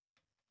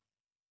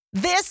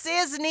This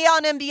is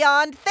Neon and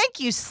Beyond. Thank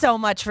you so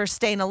much for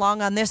staying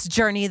along on this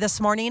journey this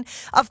morning.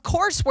 Of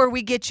course, where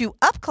we get you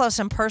up close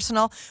and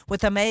personal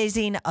with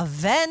amazing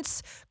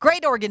events,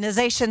 great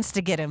organizations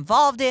to get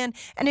involved in.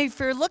 And if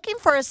you're looking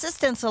for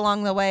assistance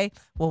along the way,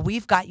 well,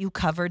 we've got you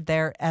covered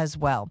there as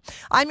well.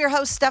 I'm your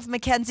host, Steph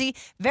McKenzie.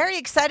 Very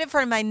excited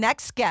for my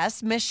next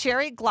guest, Miss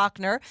Sherry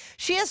Glockner.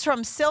 She is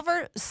from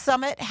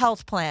SilverSummit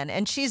Healthplan,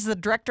 and she's the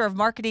Director of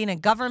Marketing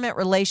and Government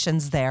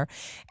Relations there.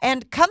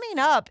 And coming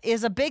up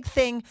is a big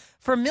thing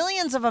for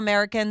millions of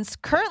Americans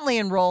currently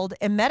enrolled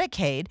in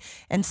Medicaid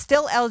and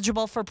still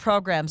eligible for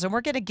programs. And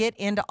we're going to get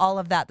into all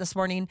of that this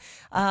morning.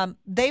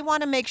 They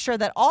want to make sure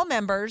that all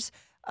members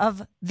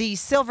of the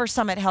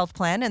SilverSummit Health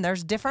Plan, and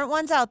there's different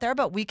ones out there,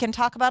 but we can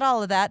talk about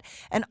all of that,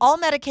 and all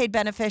Medicaid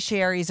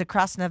beneficiaries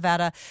across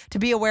Nevada to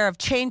be aware of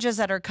changes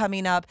that are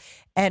coming up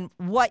and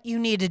what you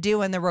need to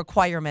do and the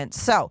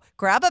requirements. So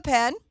grab a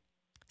pen.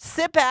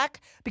 Sit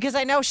back, because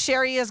I know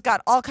Sherry has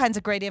got all kinds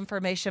of great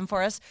information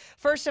for us.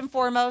 First and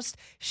foremost,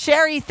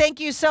 Sherry, thank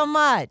you so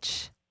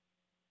much.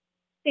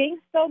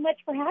 Thanks so much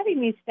for having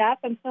me, Steph.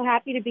 I'm so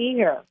happy to be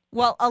here.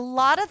 Well, a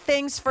lot of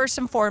things, first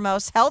and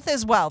foremost. Health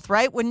is wealth,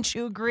 right? Wouldn't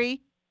you agree?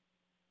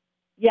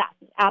 Yes,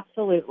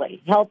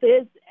 absolutely. Health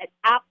is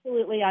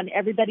absolutely on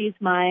everybody's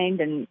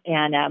mind, and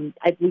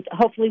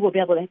hopefully we'll be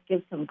able to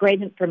give some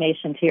great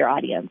information to your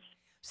audience.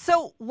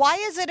 So why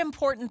is it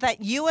important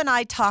that you and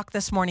I talk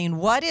this morning?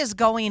 What is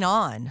going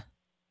on?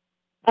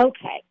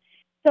 Okay.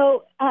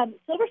 So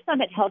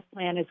SilverSummit Health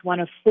Plan is one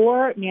of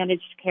 4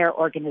 managed care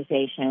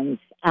organizations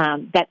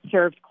that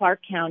serves Clark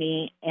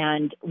County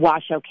and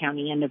Washoe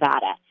County in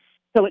Nevada.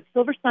 So it's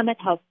SilverSummit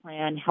Health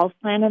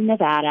Plan of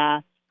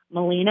Nevada,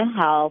 Molina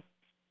Health,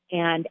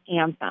 and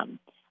Anthem,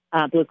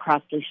 Blue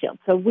Cross Blue Shield.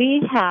 So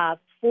we have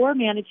 4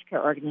 managed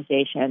care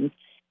organizations.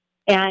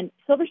 And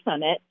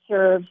SilverSummit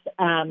serves,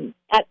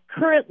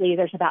 currently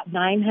there's about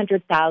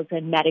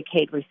 900,000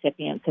 Medicaid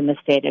recipients in the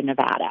state of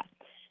Nevada.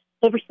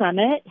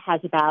 SilverSummit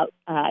has about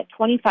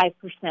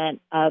 25%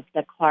 of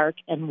the Clark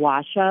and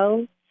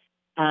Washoe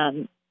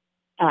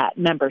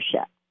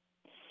membership.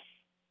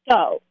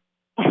 So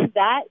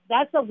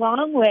that's a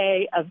long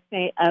way of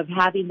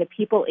having the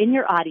people in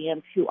your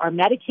audience who are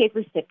Medicaid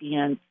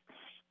recipients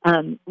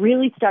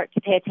really start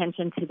to pay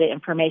attention to the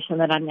information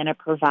that I'm going to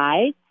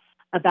provide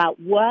about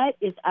what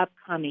is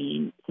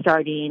upcoming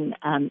starting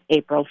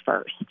April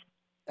 1st.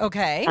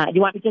 Okay. Do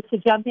you want me just to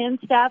jump in,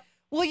 Steph?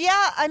 Well,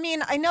 yeah. I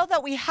mean, I know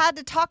that we had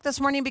to talk this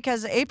morning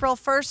because April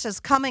 1st has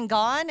come and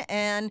gone,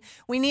 and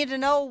we need to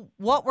know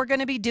what we're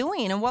going to be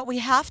doing and what we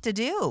have to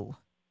do.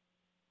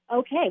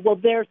 Okay. Well,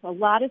 there's a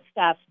lot of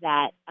stuff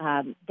that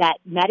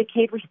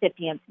Medicaid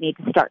recipients need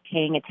to start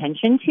paying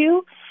attention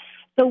to.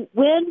 So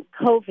when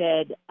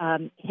COVID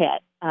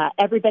hit,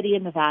 everybody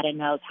in Nevada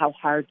knows how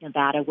hard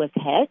Nevada was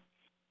hit.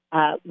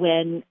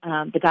 When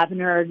the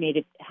governor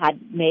had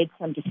made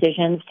some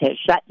decisions to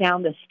shut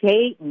down the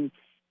state, and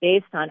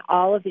based on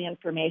all of the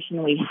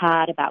information we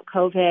had about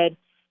COVID,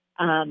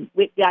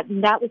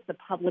 that was the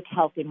public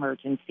health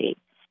emergency.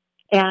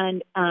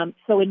 And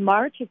so in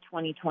March of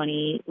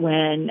 2020,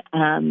 when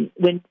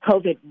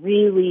COVID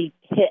really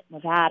hit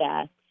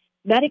Nevada,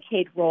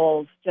 Medicaid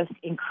rolls just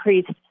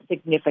increased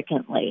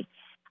significantly.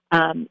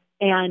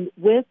 And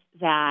with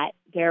that,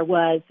 there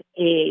was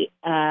a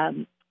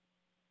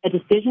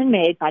decision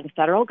made by the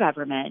federal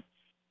government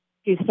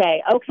to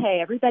say, okay,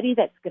 everybody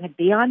that's going to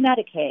be on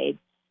Medicaid,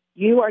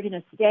 you are going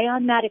to stay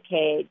on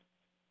Medicaid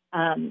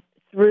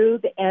through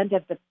the end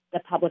of the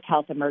public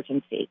health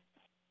emergency.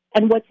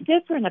 And what's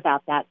different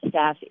about that,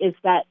 Steph, is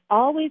that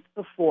always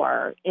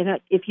before,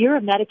 if you're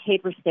a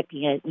Medicaid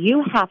recipient,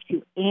 you have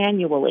to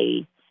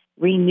annually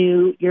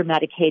renew your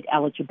Medicaid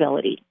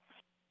eligibility.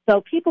 So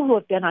people who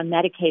have been on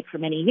Medicaid for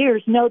many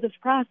years know this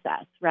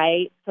process,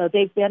 right? So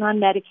they've been on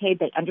Medicaid.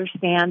 They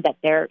understand that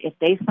if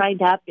they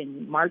signed up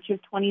in March of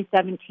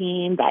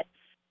 2017, that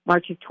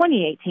March of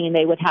 2018,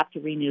 they would have to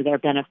renew their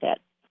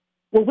benefits.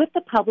 Well, with the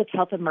public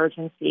health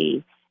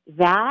emergency,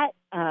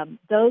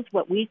 those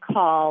what we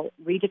call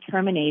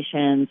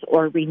redeterminations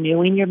or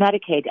renewing your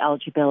Medicaid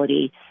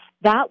eligibility,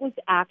 that was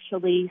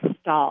actually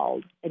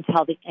stalled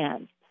until the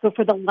end. So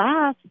for the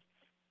last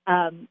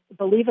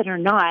believe it or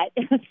not,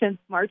 since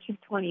March of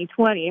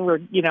 2020, we're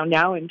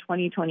now in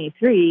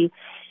 2023,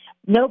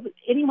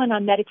 anyone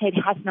on Medicaid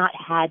has not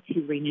had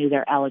to renew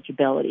their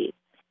eligibility.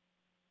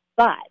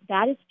 But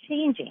that is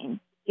changing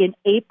in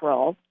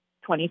April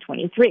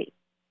 2023.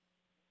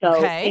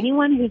 So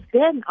anyone who's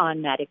been on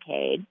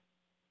Medicaid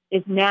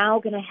is now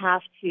going to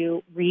have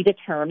to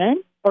redetermine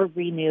or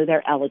renew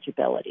their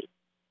eligibility.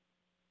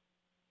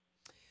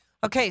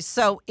 Okay,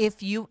 so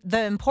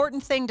the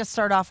important thing to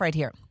start off right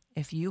here,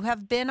 if you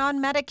have been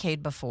on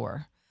Medicaid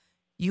before,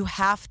 you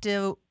have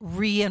to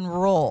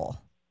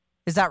re-enroll.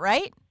 Is that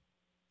right?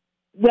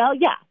 Well,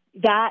 yeah,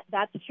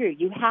 that's true.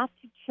 You have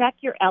to check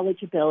your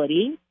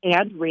eligibility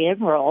and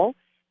re-enroll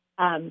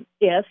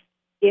if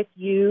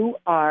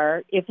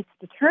it's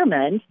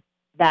determined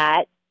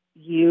that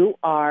you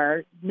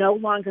are no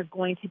longer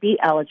going to be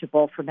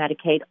eligible for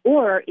Medicaid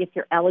or if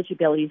your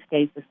eligibility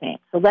stays the same.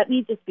 So let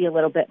me just be a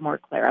little bit more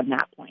clear on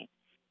that point.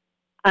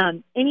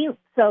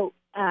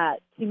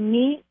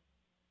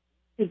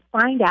 To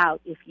find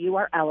out if you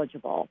are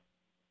eligible,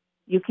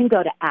 you can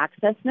go to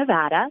Access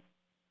Nevada,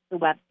 the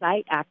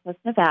website,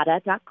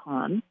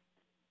 accessnevada.com,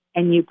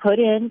 and you put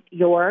in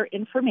your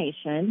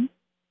information,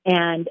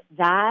 and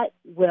that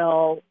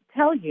will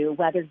tell you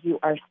whether you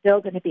are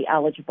still going to be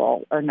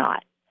eligible or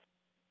not.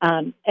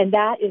 And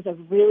that is a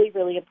really,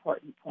 really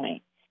important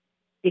point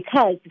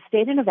because the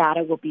state of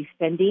Nevada will be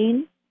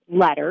sending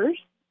letters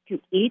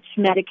to each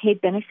Medicaid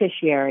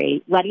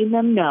beneficiary, letting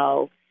them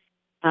know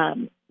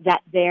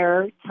that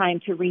their time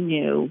to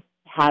renew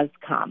has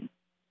come.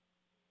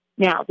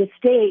 Now, the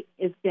state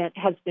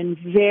has been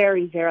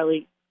very,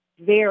 very,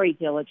 very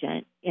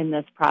diligent in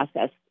this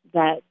process.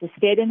 That the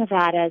state of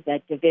Nevada,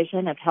 the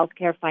Division of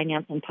Healthcare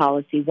Finance and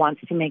Policy,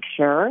 wants to make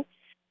sure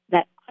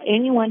that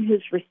anyone who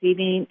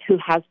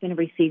has been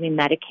receiving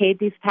Medicaid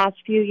these past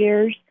few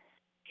years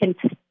can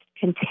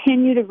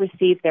continue to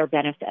receive their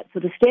benefits. So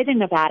the state of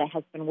Nevada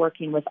has been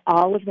working with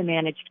all of the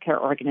managed care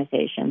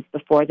organizations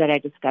that I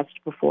discussed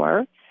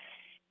before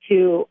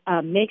to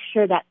make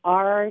sure that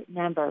our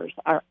members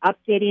are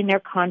updating their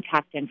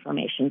contact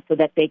information so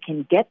that they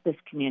can get this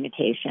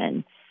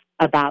communication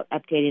about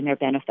updating their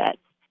benefits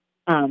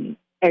and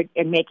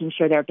making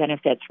sure their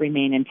benefits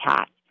remain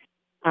intact.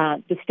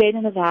 The state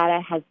of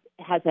Nevada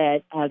has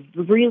a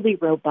really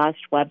robust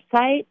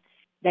website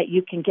that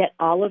you can get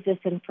all of this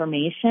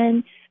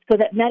information so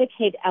that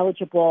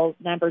Medicaid-eligible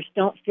members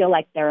don't feel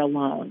like they're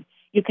alone.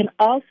 You can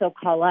also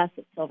call us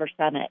at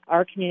SilverSummit.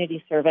 Our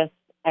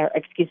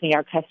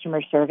our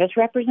customer service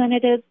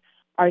representatives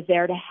are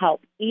there to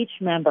help each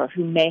member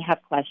who may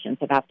have questions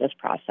about this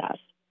process.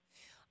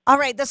 All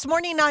right, this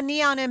morning on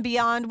Neon and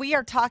Beyond, we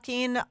are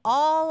talking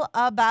all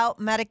about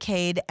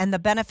Medicaid and the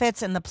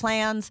benefits and the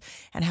plans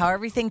and how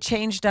everything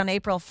changed on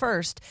April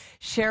 1st.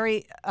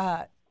 Sherry,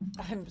 I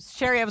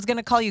was going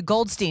to call you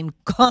Goldstein,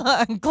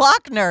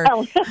 Glockner,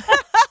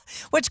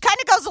 which kind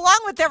of goes along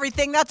with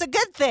everything. That's a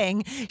good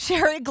thing.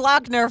 Sherry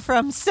Glockner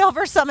from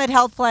SilverSummit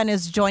Healthplan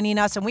is joining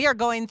us, and we are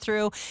going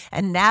through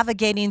and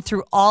navigating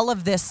through all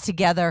of this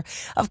together.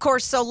 Of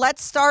course, so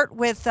let's start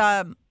with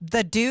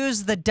the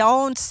do's, the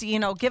don'ts.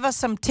 Give us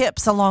some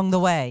tips along the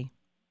way.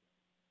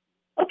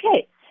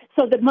 Okay.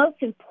 So the most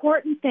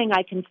important thing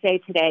I can say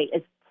today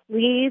is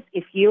please,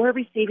 if you are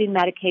receiving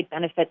Medicaid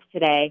benefits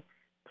today,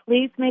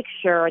 please make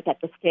sure that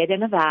the state of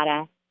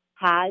Nevada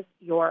has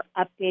your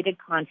updated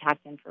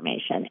contact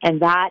information,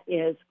 and that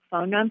is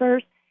phone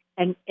numbers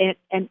and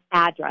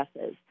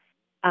addresses.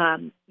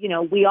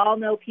 We all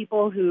know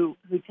people who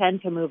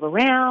tend to move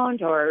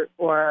around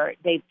or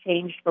they've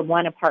changed from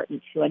one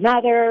apartment to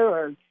another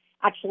or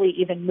actually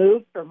even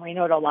moved from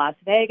Reno to Las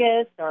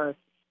Vegas or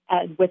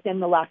within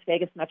the Las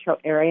Vegas metro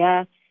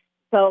area.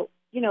 So,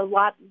 you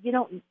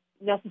don't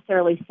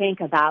necessarily think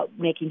about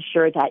making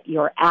sure that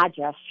your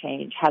address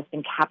change has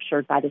been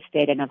captured by the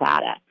state of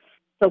Nevada.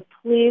 So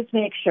please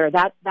make sure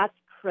that's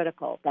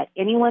critical, that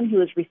anyone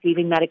who is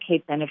receiving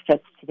Medicaid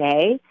benefits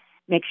today,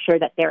 make sure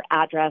that their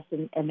address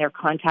and their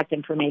contact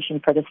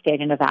information for the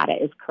state of Nevada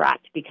is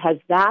correct, because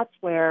that's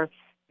where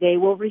they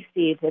will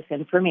receive this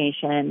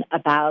information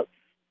about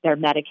their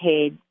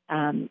Medicaid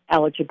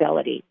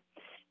eligibility.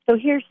 So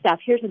here's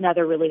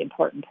another really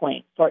important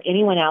point for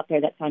anyone out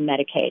there that's on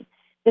Medicaid.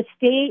 The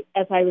state,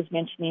 as I was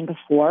mentioning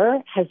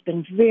before, has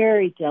been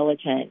very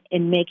diligent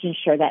in making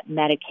sure that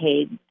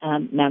Medicaid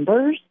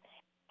members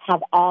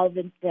have all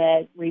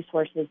the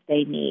resources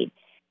they need.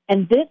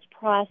 And this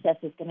process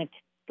is going to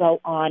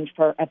go on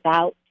for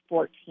about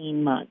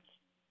 14 months.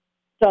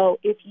 So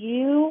if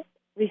you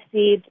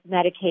received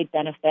Medicaid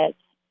benefits,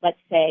 let's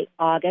say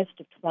August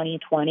of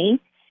 2020,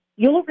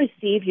 you'll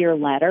receive your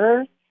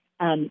letter.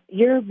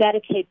 Your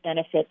Medicaid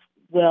benefits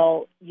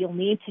you'll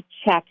need to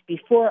check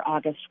before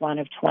August 1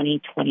 of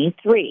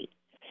 2023.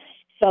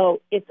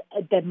 So it's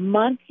the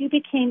month you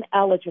became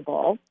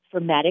eligible for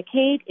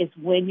Medicaid is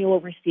when you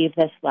will receive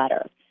this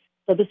letter.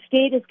 So the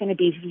state is going to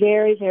be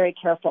very, very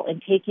careful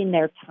in taking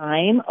their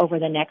time over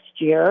the next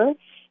year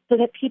so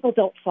that people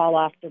don't fall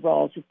off the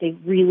rolls if they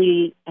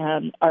really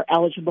are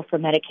eligible for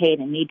Medicaid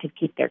and need to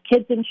keep their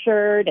kids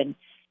insured and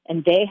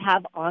they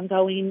have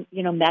ongoing,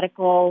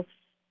 medical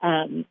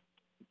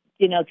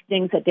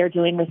things that they're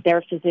doing with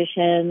their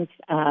physicians,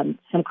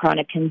 some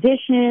chronic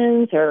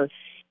conditions or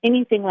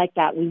anything like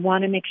that. We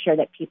want to make sure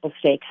that people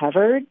stay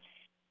covered.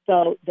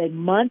 So the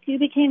month you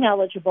became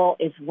eligible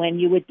is when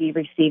you would be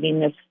receiving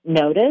this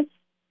notice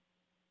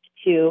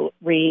to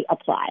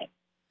reapply.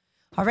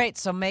 All right,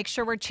 so make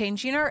sure we're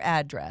changing our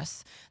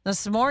address.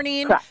 This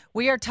morning, Correct.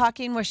 We are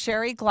talking with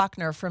Sherry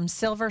Glockner from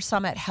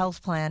SilverSummit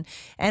Healthplan.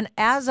 And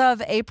as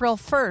of April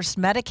 1st,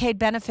 Medicaid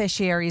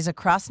beneficiaries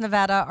across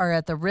Nevada are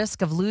at the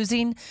risk of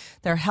losing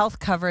their health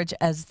coverage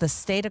as the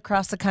state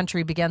across the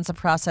country begins a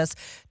process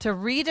to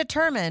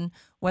redetermine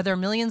whether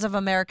millions of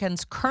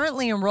Americans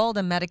currently enrolled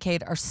in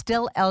Medicaid are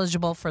still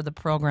eligible for the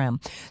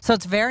program. So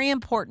it's very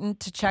important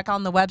to check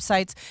on the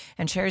websites,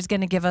 and Sherry's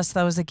going to give us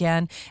those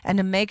again, and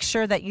to make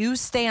sure that you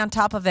stay on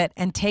top of it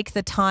and take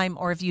the time,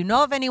 or if you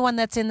know of anyone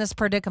that's in this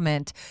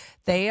predicament,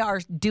 they are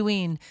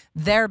doing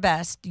their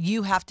best.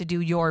 You have to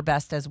do your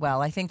best as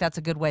well. I think that's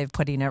a good way of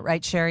putting it,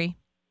 right, Sherry?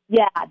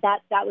 Yeah,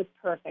 that was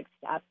perfect,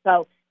 Steph.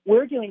 So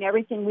we're doing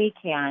everything we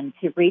can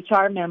to reach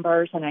our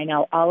members, and I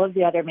know all of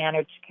the other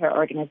managed care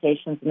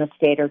organizations in the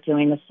state are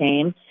doing the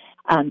same.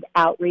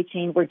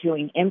 Outreaching, we're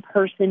doing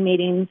in-person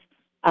meetings.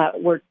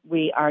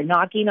 We are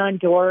knocking on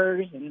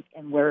doors, and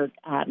we're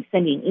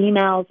sending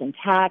emails and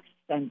texts,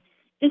 and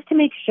just to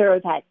make sure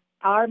that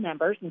our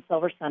members in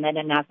SilverSummit,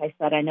 and as I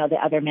said, I know the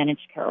other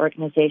managed care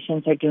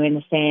organizations are doing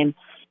the same,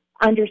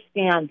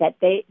 understand that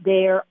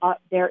there are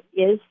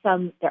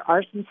some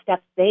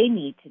steps they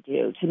need to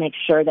do to make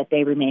sure that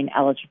they remain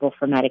eligible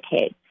for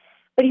Medicaid.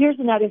 But here's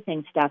another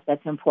thing, Steph,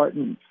 that's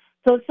important.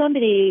 So if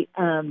somebody,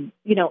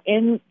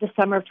 in the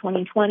summer of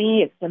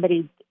 2020, if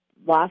somebody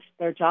lost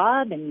their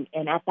job and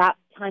at that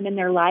time in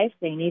their life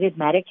they needed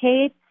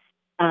Medicaid,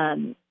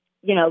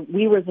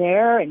 we were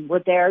there and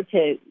we're there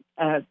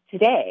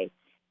today.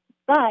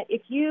 But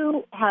if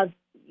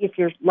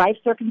your life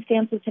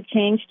circumstances have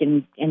changed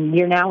and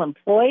you're now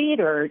employed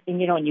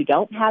and you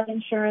don't have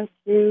insurance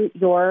through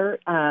your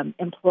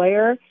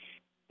employer,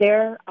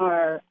 there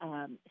are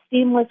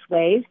seamless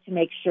ways to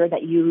make sure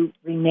that you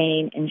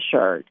remain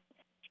insured.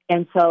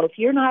 And so if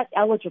you're not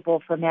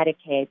eligible for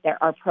Medicaid,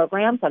 there are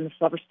programs on the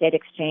Silver State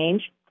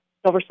Exchange.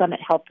 SilverSummit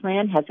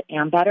Healthplan has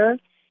Ambetter,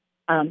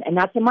 and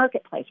that's a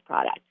marketplace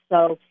product.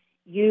 So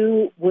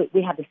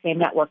we have the same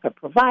network of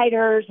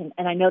providers, and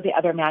I know the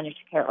other managed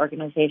care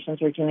organizations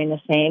are doing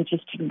the same,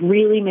 just to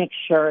really make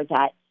sure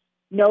that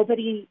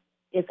nobody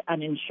is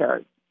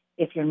uninsured.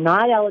 If you're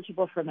not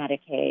eligible for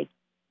Medicaid,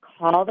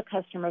 call the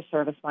customer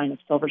service line of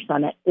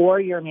SilverSummit or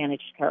your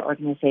managed care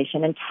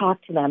organization and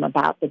talk to them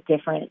about the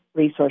different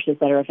resources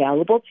that are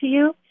available to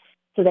you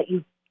so that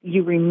you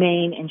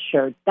remain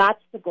insured.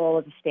 That's the goal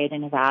of the state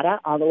of Nevada,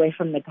 all the way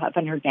from the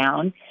governor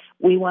down.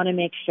 We want to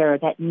make sure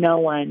that no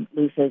one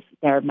loses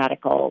their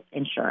medical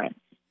insurance.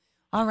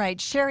 All right.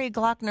 Sherry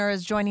Glockner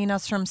is joining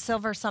us from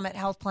SilverSummit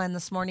Healthplan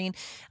this morning.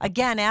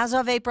 Again, as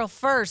of April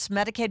 1st,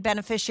 Medicaid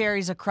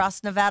beneficiaries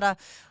across Nevada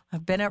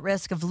have been at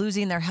risk of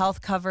losing their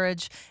health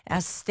coverage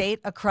as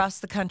state across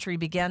the country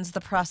begins the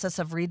process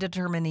of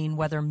redetermining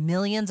whether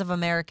millions of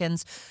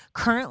Americans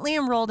currently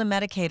enrolled in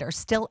Medicaid are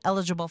still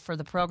eligible for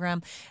the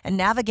program. And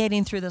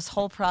navigating through this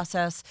whole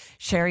process,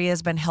 Sherry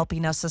has been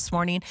helping us this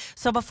morning.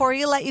 So before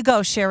we let you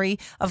go, Sherry,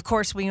 of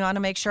course, we want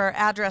to make sure our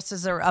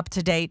addresses are up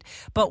to date.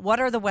 But what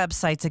are the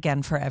websites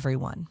again for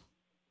everyone?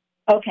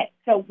 Okay,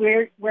 so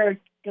we're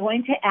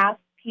going to ask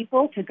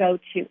people to go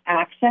to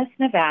Access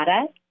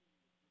Nevada.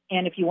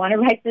 And if you want to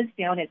write this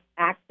down, it's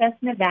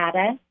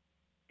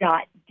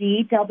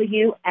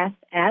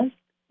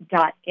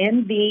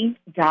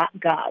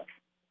accessnevada.dwss.nv.gov.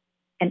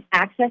 And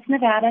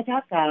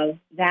accessnevada.gov,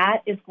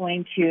 that is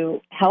going to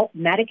help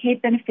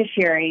Medicaid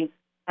beneficiaries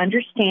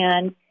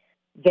understand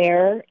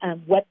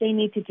what they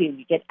need to do.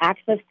 You get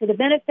access to the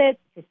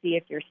benefits to see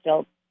if you're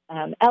still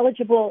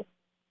eligible,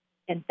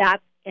 and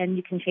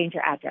you can change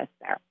your address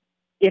there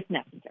if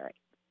necessary.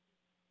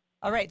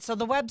 All right, so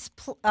the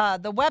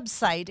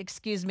website,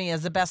 is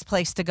the best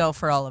place to go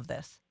for all of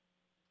this.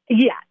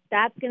 Yeah,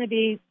 that's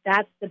the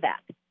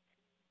best.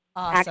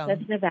 Awesome.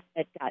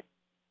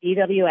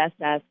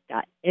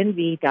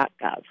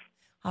 accessnevada.dwss.nv.gov.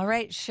 All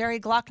right, Sherry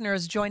Glockner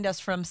has joined us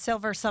from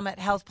SilverSummit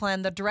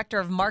Healthplan, the Director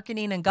of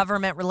Marketing and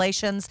Government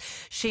Relations.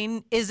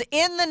 She is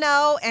in the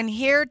know and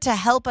here to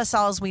help us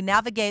all as we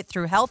navigate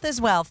through Health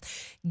is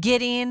Wealth,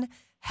 getting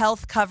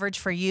health coverage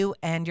for you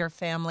and your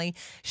family.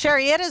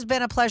 Sherry, it has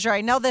been a pleasure.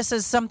 I know this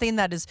is something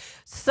that is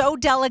so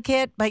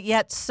delicate, but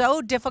yet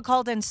so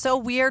difficult and so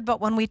weird.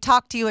 But when we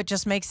talk to you, it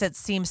just makes it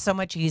seem so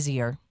much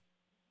easier.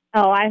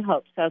 Oh, I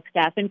hope so,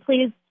 Steph. And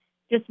please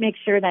just make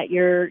sure that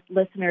your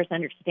listeners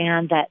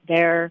understand that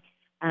their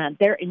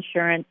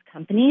insurance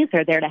companies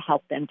are there to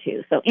help them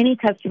too. So any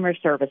customer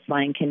service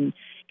line can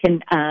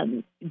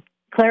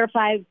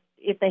clarify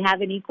if they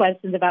have any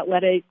questions about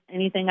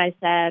anything I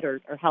said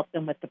or help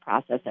them with the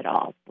process at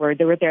all. We're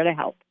there to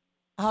help.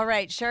 All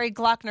right. Sherry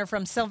Glockner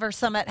from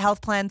SilverSummit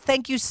Healthplan.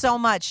 Thank you so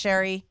much,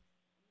 Sherry.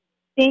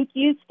 Thank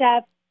you,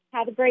 Steph.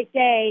 Have a great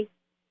day.